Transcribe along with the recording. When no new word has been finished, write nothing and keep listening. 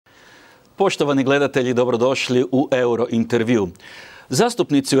Poštovani gledatelji, dobrodošli u Eurointerview.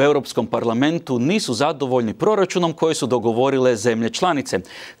 Zastupnici u Europskom parlamentu nisu zadovoljni proračunom koji su dogovorile zemlje članice.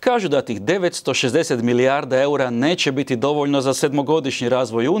 Kažu da tih 960 milijarda eura neće biti dovoljno za 7-godišnji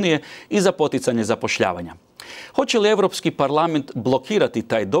razvoj Unije i za poticanje zapošljavanja. Hoće li Europski parlament blokirati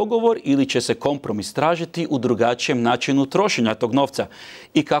taj dogovor ili će se kompromis tražiti u drugačijem načinu trošenja tog novca?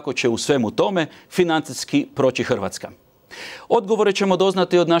 I kako će u svemu tome financijski proći Hrvatska? Odgovore ćemo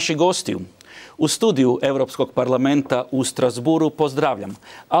doznati od naših gostiju. U studiju Europskog parlamenta u Strasbourgu pozdravljam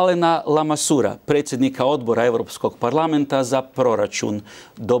Alena Lamassura, predsjednika odbora Europskog parlamenta za proračun.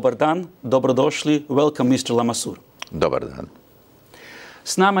 Dobar dan, dobrodošli. Welcome, Mr. Lamassur. Dobar dan.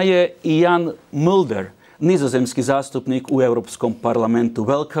 S nama je i Jan Mulder, nizozemski zastupnik u Europskom parlamentu.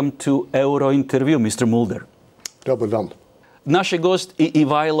 Welcome to Eurointerview, Mr. Mulder. Dobar dan. Naš je gost i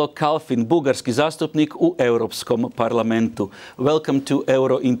Ivailo Kalfin, bugarski zastupnik u Europskom parlamentu. Welcome to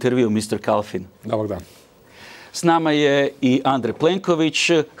Eurointerview, Mr. Kalfin. Dobar dan. S nama je i Andrej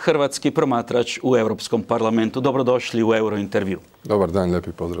Plenković, hrvatski promatrač u Europskom parlamentu. Dobrodošli u Eurointerview. Dobar dan,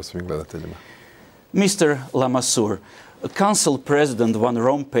 lijepi pozdrav svim gledateljima. Mr. Lamassur, Council President Van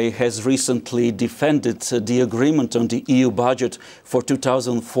Rompuy has recently defended the agreement on the EU budget for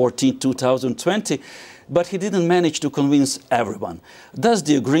 2014-2020, but he didn't manage to convince everyone. Does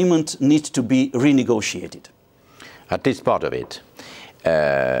the agreement need to be renegotiated? At least part of it.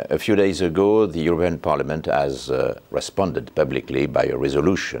 A few days ago, the European Parliament has responded publicly by a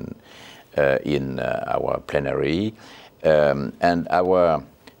resolution in our plenary, and our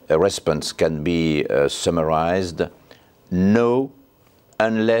response can be summarized: no,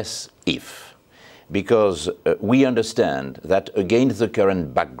 unless if. Because we understand that against the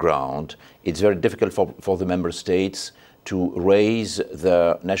current background, it's very difficult for the member states to raise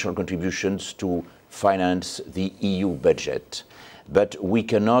their national contributions to finance the EU budget. But we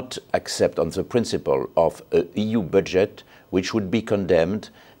cannot accept on the principle of an EU budget which would be condemned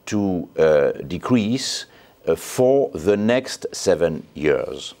to decrease for the next 7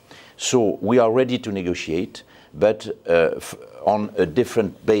 years. So we are ready to negotiate, but on a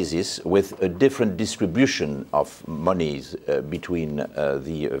different basis, with a different distribution of monies between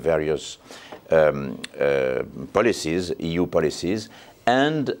the various policies, EU policies,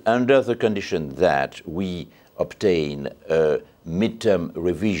 and under the condition that we obtain a midterm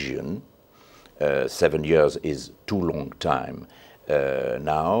revision. 7 years is too long time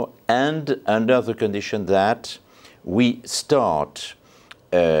now, and under the condition that we start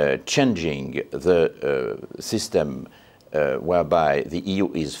changing the system whereby the EU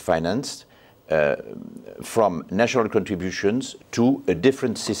is financed from national contributions to a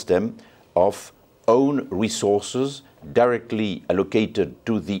different system of own resources directly allocated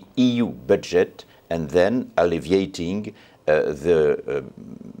to the EU budget, and then alleviating the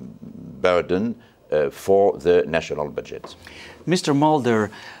burden for the national budgets. Mr. Mulder,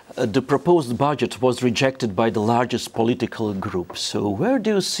 the proposed budget was rejected by the largest political group. So where do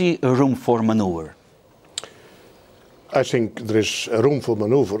you see a room for maneuver? I think there is room for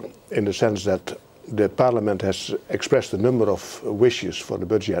maneuver in the sense that the Parliament has expressed a number of wishes for the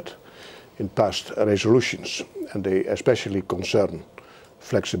budget in past resolutions, and they especially concern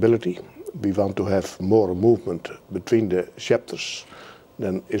flexibility. We want to have more movement between the chapters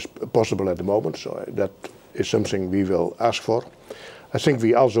than is possible at the moment, so that is something we will ask for. I think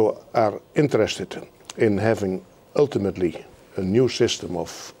we also are interested in having ultimately a new system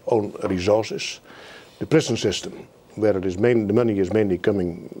of own resources. The present system, where it is the money is mainly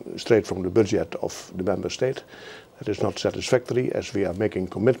coming straight from the budget of the member state, that is not satisfactory, as we are making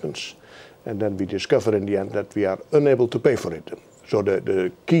commitments, and then we discover in the end that we are unable to pay for it. So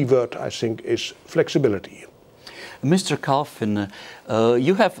the key word, I think, is flexibility. Mr. Kalfin,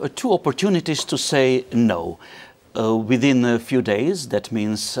 you have 2 opportunities to say no. Within a few days, that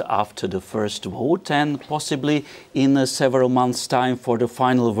means after the first vote, and possibly in several months' time for the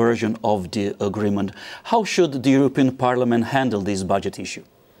final version of the agreement. How should the European Parliament handle this budget issue?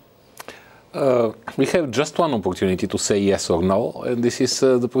 We have just one opportunity to say yes or no, and this is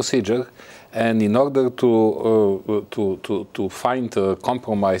the procedure. And in order to find a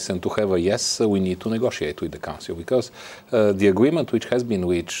compromise and to have a yes, we need to negotiate with the Council, because the agreement which has been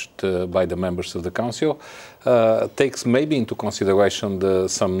reached by the members of the Council takes maybe into consideration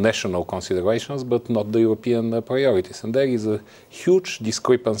some national considerations, but not the European priorities. And there is a huge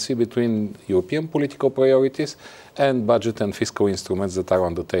discrepancy between European political priorities and budget and fiscal instruments that are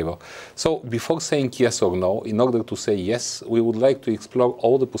on the table. So before saying yes or no, in order to say yes, we would like to explore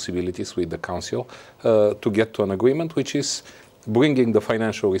all the possibilities with the Council to get to an agreement which is bringing the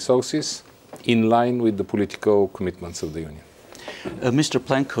financial resources in line with the political commitments of the Union. Mr.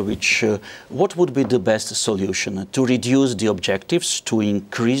 Plenković, what would be the best solution? To reduce the objectives, to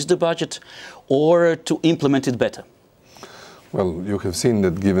increase the budget, or to implement it better? Well, you have seen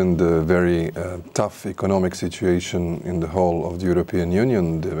that given the very tough economic situation in the whole of the European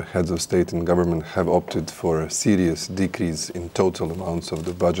Union, the heads of state and government have opted for a serious decrease in total amounts of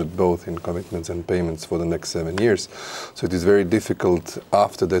the budget, both in commitments and payments for the next 7 years. So it is very difficult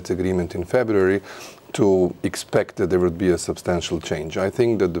after that agreement in February to expect that there would be a substantial change. I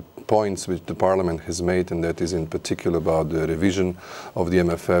think that the points which the Parliament has made, and that is in particular about the revision of the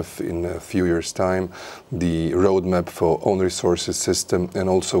MFF in a few years' time, the roadmap for own resources system, and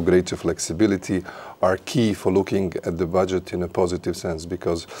also greater flexibility, are key for looking at the budget in a positive sense,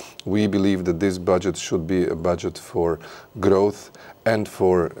 because we believe that this budget should be a budget for growth and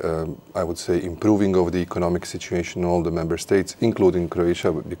for, I would say, improving of the economic situation in all the member states, including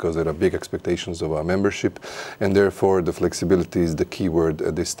Croatia, because there are big expectations of our membership, and therefore the flexibility is the key word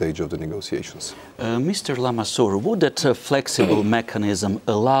at this stage of the negotiations. Mr. Lamassoure, would that flexible mechanism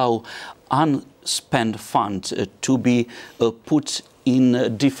allow unspent funds to be put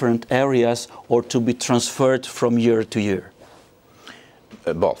in different areas or to be transferred from year to year?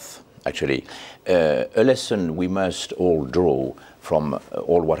 Both, actually. A lesson we must all draw from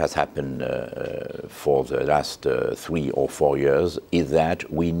all what has happened for the last 3 or 4 years is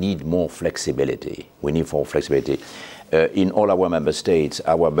that we need more flexibility. We need more flexibility. In all our member states,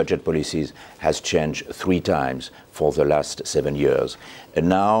 our budget policies has changed 3 times for the last 7 years. And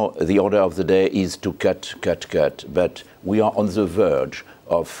now the order of the day is to cut, but we are on the verge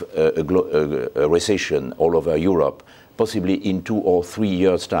of a recession all over Europe. Possibly in 2 or 3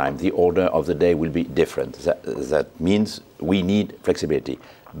 years' time, the order of the day will be different. That means we need flexibility.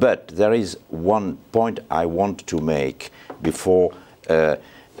 But there is one point I want to make before a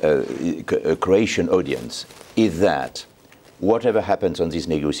Croatian audience, is that whatever happens on this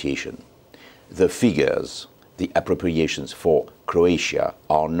negotiation, the figures, the appropriations for Croatia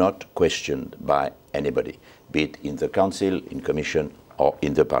are not questioned by anybody, be it in the Council, in Commission, or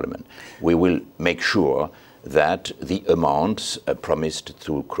in the Parliament. We will make sure that the amounts promised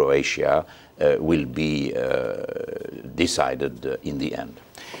to Croatia will be decided in the end.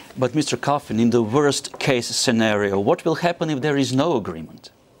 But Mr. Kalfin, in the worst case scenario, what will happen if there is no agreement?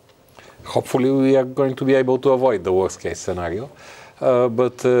 Hopefully we are going to be able to avoid the worst case scenario.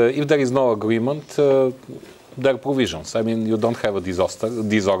 But if there is no agreement, there are provisions. I mean, you don't have a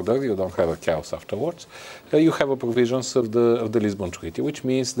disorder, you don't have a chaos afterwards. You have a provisions of the Lisbon Treaty, which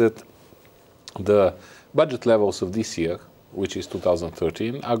means that the budget levels of this year, which is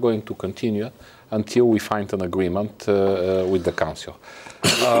 2013, are going to continue until we find an agreement with the Council.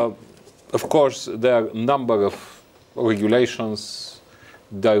 Of course, there are a number of regulations,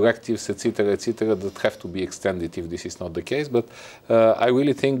 directives, etc., that have to be extended if this is not the case. But I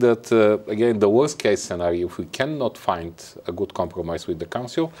really think that, again, the worst case scenario, if we cannot find a good compromise with the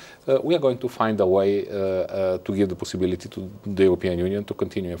Council, we are going to find a way to give the possibility to the European Union to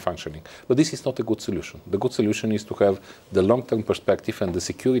continue functioning. But this is not a good solution. The good solution is to have the long-term perspective and the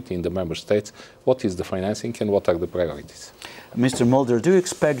security in the member states. What is the financing and what are the priorities? Mr. Mulder, do you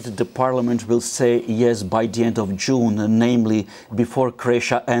expect that the Parliament will say yes by the end of June, namely before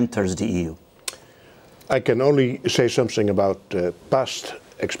Croatia enters the EU? I can only say something about past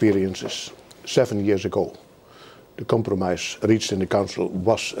experiences. 7 years ago, the compromise reached in the Council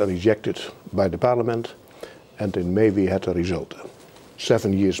was rejected by the Parliament, and in May we had a result.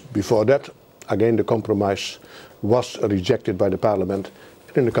 7 years before that, again the compromise was rejected by the Parliament,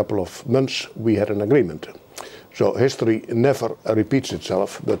 and in a couple of months we had an agreement. So history never repeats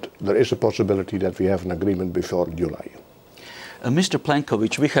itself, but there is a possibility that we have an agreement before July. Mr.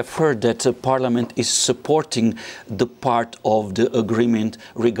 Plenković, we have heard that Parliament is supporting the part of the agreement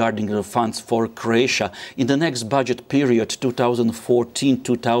regarding the funds for Croatia. In the next budget period,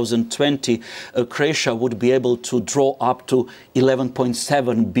 2014-2020, Croatia would be able to draw up to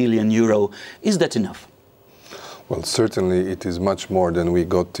 11.7 billion euro. Is that enough? Well, certainly it is much more than we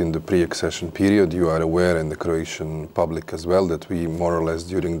got in the pre-accession period. You are aware, in the Croatian public as well, that we more or less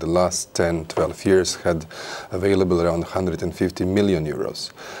during the last 10-12 years had available around 150 million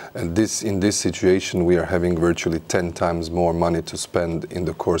euros. And in this situation we are having virtually 10 times more money to spend in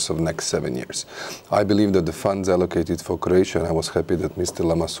the course of the next 7 years. I believe that the funds allocated for Croatia, and I was happy that Mr.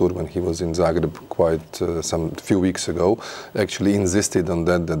 Lamassoure, when he was in Zagreb quite some few weeks ago, actually insisted on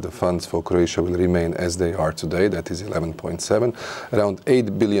that the funds for Croatia will remain as they are today. that is 11.7. Around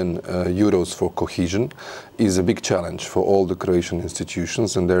 8 billion euros for cohesion is a big challenge for all the Croatian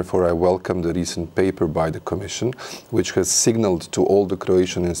institutions, and therefore I welcome the recent paper by the Commission, which has signaled to all the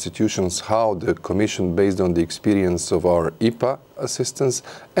Croatian institutions how the Commission, based on the experience of our IPA assistance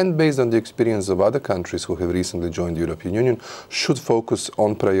and based on the experience of other countries who have recently joined the European Union, should focus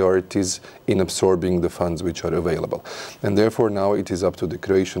on priorities in absorbing the funds which are available. And therefore now it is up to the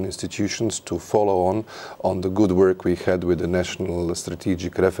Croatian institutions to follow on the good work we had with the National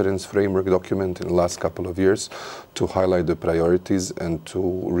Strategic Reference Framework document in the last couple of years to highlight the priorities and to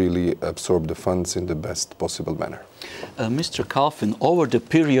really absorb the funds in the best possible manner. Mr. Kalfin, over the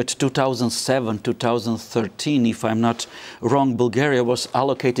period 2007-2013, if I'm not wrong, Bulgaria was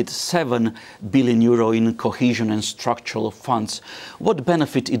allocated 7 billion euro in cohesion and structural funds. What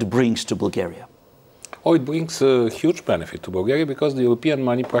benefit it brings to Bulgaria? Oh, it brings a huge benefit to Bulgaria because the European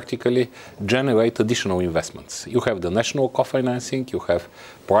money practically generates additional investments. You have the national co-financing, you have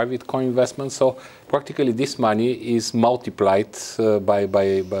private co-investments, so practically this money is multiplied by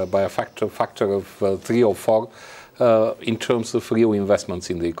a factor of 3 or 4 in terms of real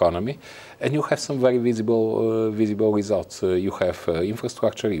investments in the economy, and you have some very visible results. You have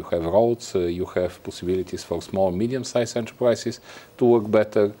infrastructure, you have roads, you have possibilities for small and medium-sized enterprises to work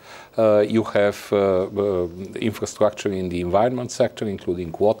better. You have infrastructure in the environment sector,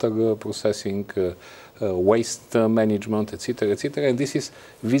 including water processing, waste management, etc., etc. And this is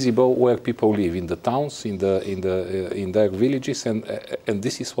visible where people live, in the towns, in their villages, and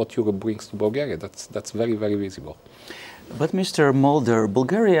this is what Europe brings to Bulgaria. That's very, very visible. But Mr. Mulder,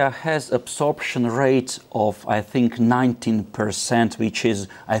 Bulgaria has absorption rate of, I think, 19%, which is,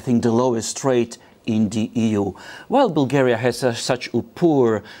 I think, the lowest rate in the EU. While Bulgaria has such a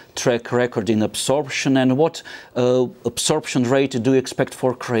poor track record in absorption, and what absorption rate do you expect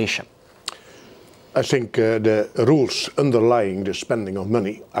for Croatia? I think the rules underlying the spending of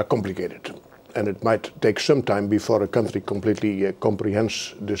money are complicated, and it might take some time before a country completely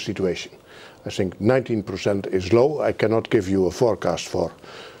comprehends the situation. I think 19% is low. I cannot give you a forecast for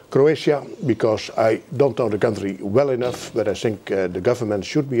Croatia because I don't know the country well enough, but I think the government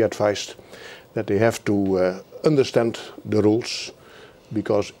should be advised that they have to understand the rules,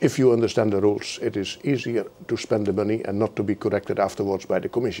 because if you understand the rules, it is easier to spend the money and not to be corrected afterwards by the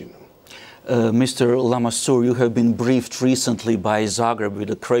Commission. Mr. Lamassoure, you have been briefed recently by Zagreb with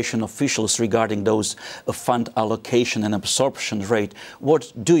the Croatian officials regarding those fund allocation and absorption rate.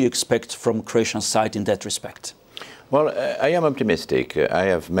 What do you expect from Croatian side in that respect? Well, I am optimistic. I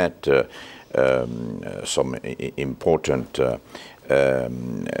have met some important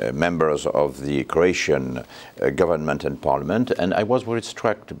members of the Croatian government and parliament, and I was very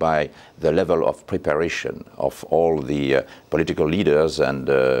struck by the level of preparation of all the political leaders and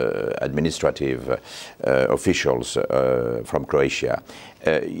administrative officials from Croatia.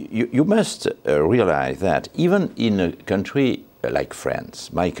 You must realize that even in a country like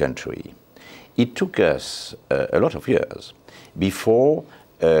France, my country, it took us a lot of years before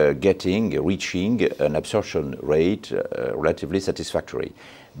reaching an absorption rate relatively satisfactory.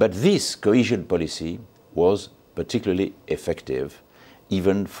 But this cohesion policy was particularly effective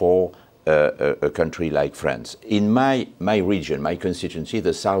even for a country like France. In my region, my constituency,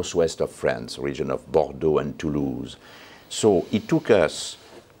 the southwest of France, region of Bordeaux and Toulouse. So it took us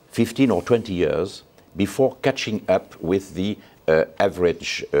 15 or 20 years before catching up with the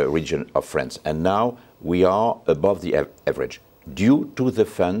average region of France. And now we are above the average. Due to the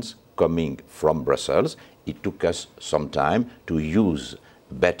funds coming from Brussels, it took us some time to use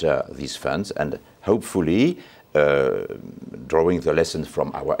better these funds, and hopefully, drawing the lessons from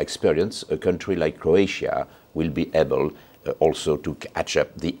our experience, a country like Croatia will be able also to catch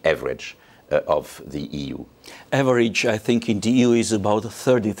up the average of the EU. Average, I think, in the EU is about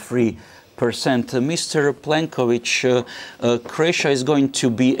 33%. Mr. Plenković, Croatia is going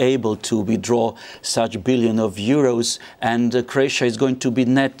to be able to withdraw such billion of euros, and Croatia is going to be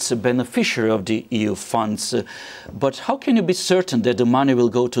net beneficiary of the EU funds. But how can you be certain that the money will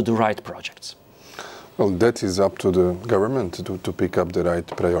go to the right projects? Well, that is up to the government to pick up the right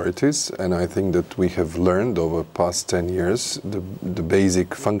priorities, and I think that we have learned over past 10 years the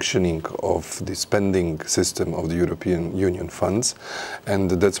basic functioning of the spending system of the European Union funds, and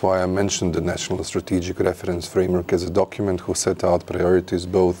that's why I mentioned the National Strategic Reference Framework as a document who set out priorities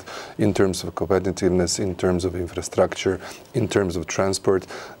both in terms of competitiveness, in terms of infrastructure, in terms of transport.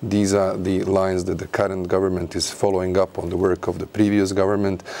 These are the lines that the current government is following up on the work of the previous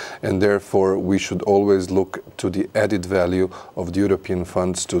government, and therefore we should always always look to the added value of the European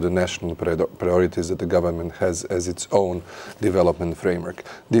funds to the national priorities that the government has as its own development framework.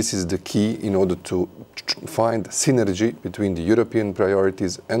 This is the key in order to find synergy between the European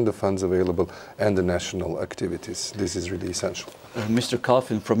priorities and the funds available and the national activities. This is really essential. Mr.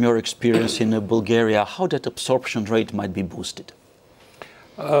 Kalfin, from your experience in Bulgaria, how that absorption rate might be boosted?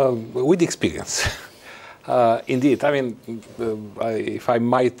 With experience. Indeed, I mean, if I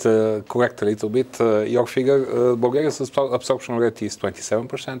might correct a little bit your figure, Bulgaria's absorption rate is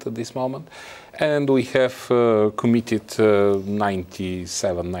 27% at this moment, and we have committed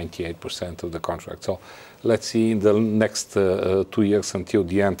 97–98% of the contract. So let's see in the next 2 years until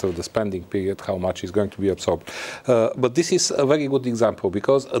the end of the spending period how much is going to be absorbed. But this is a very good example,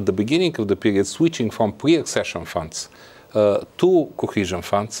 because at the beginning of the period, switching from pre-accession funds to cohesion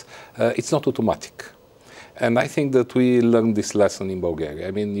funds, it's not automatic. And I think that we learned this lesson in Bulgaria.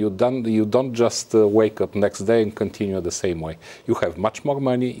 I mean, you don't just wake up next day and continue the same way. You have much more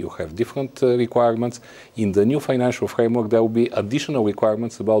money, you have different requirements. In the new financial framework, there will be additional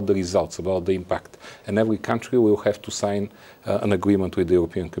requirements about the results, about the impact. And every country will have to sign an agreement with the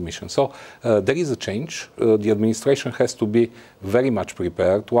European Commission. So there is a change. The administration has to be very much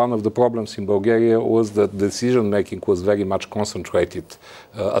prepared. One of the problems in Bulgaria was that decision-making was very much concentrated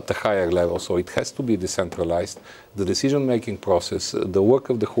at a higher level. So it has to be decentralized. The decision-making process, the work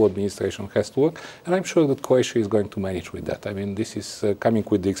of the whole administration has to work, and I'm sure that Croatia is going to manage with that. I mean, this is coming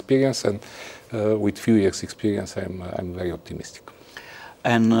with the experience, and with few years' experience, I'm very optimistic.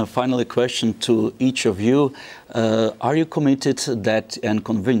 And finally, a question to each of you. Are you committed that and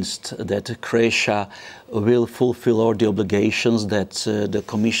convinced that Croatia will fulfill all the obligations, that the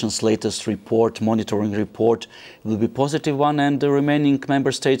Commission's latest report, monitoring report, will be a positive one, and the remaining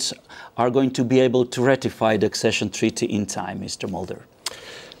member states are going to be able to ratify the accession treaty in time, Mr. Mulder?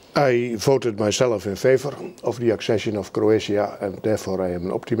 I voted myself in favor of the accession of Croatia, and therefore I am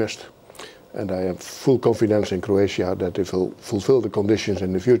an optimist. And I have full confidence in Croatia that it will fulfill the conditions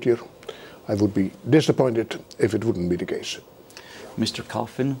in the future. I would be disappointed if it wouldn't be the case. Mr.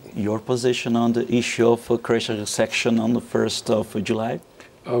 Kalfin, your position on the issue of Croatia's accession on the 1st of July?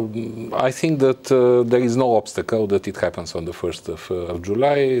 I think that there is no obstacle that it happens on the 1st of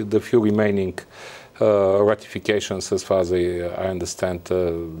July. The few remaining ratifications, as far as I understand,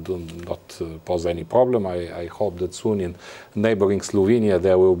 do not pose any problem. I hope that soon in neighboring Slovenia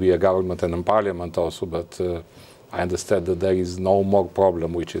there will be a government and a parliament also, but I understand that there is no more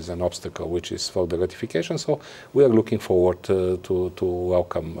problem, which is an obstacle, which is for the ratification. So we are looking forward to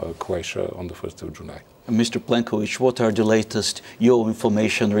welcome Croatia on the 1st of July. Mr. Plenković, what are the latest your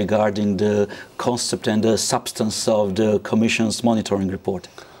information regarding the concept and the substance of the Commission's monitoring report?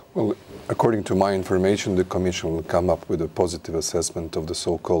 Well, according to my information, the Commission will come up with a positive assessment of the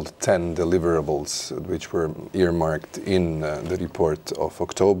so-called 10 deliverables which were earmarked in the report of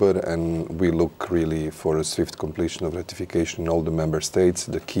October, and we look really for a swift completion of ratification in all the member states.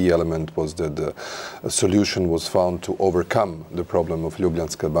 The key element was that a solution was found to overcome the problem of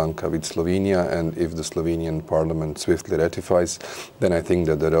Ljubljanska banka with Slovenia, and if the Slovenian parliament swiftly ratifies, then I think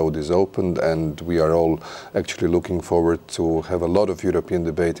that the road is opened, and we are all actually looking forward to have a lot of European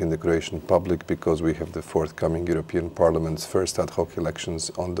debate in the Croatian public, because we have the forthcoming European Parliament's first ad hoc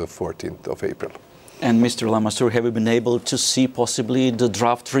elections on the 14th of April. And Mr. Lamassoure, have you been able to see possibly the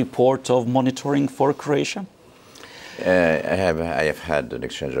draft report of monitoring for Croatia? I have had an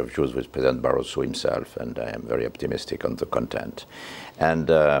exchange of views with President Barroso himself, and I am very optimistic on the content. And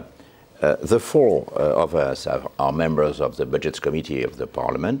the four of us are members of the Budgets Committee of the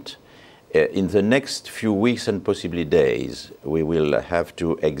Parliament. In the next few weeks and possibly days, we will have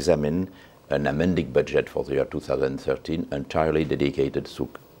to examine an amending budget for the year 2013 entirely dedicated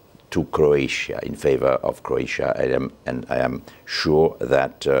to Croatia, in favor of Croatia. I am sure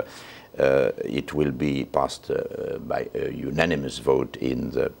that it will be passed by a unanimous vote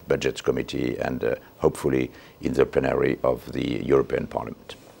in the Budgets Committee and hopefully in the plenary of the European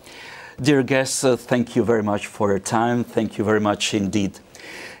Parliament. Dear guests, thank you very much for your time. Thank you very much indeed.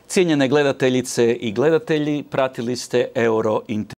 Cijenjene gledateljice I gledatelji, pratili ste Eurointerview.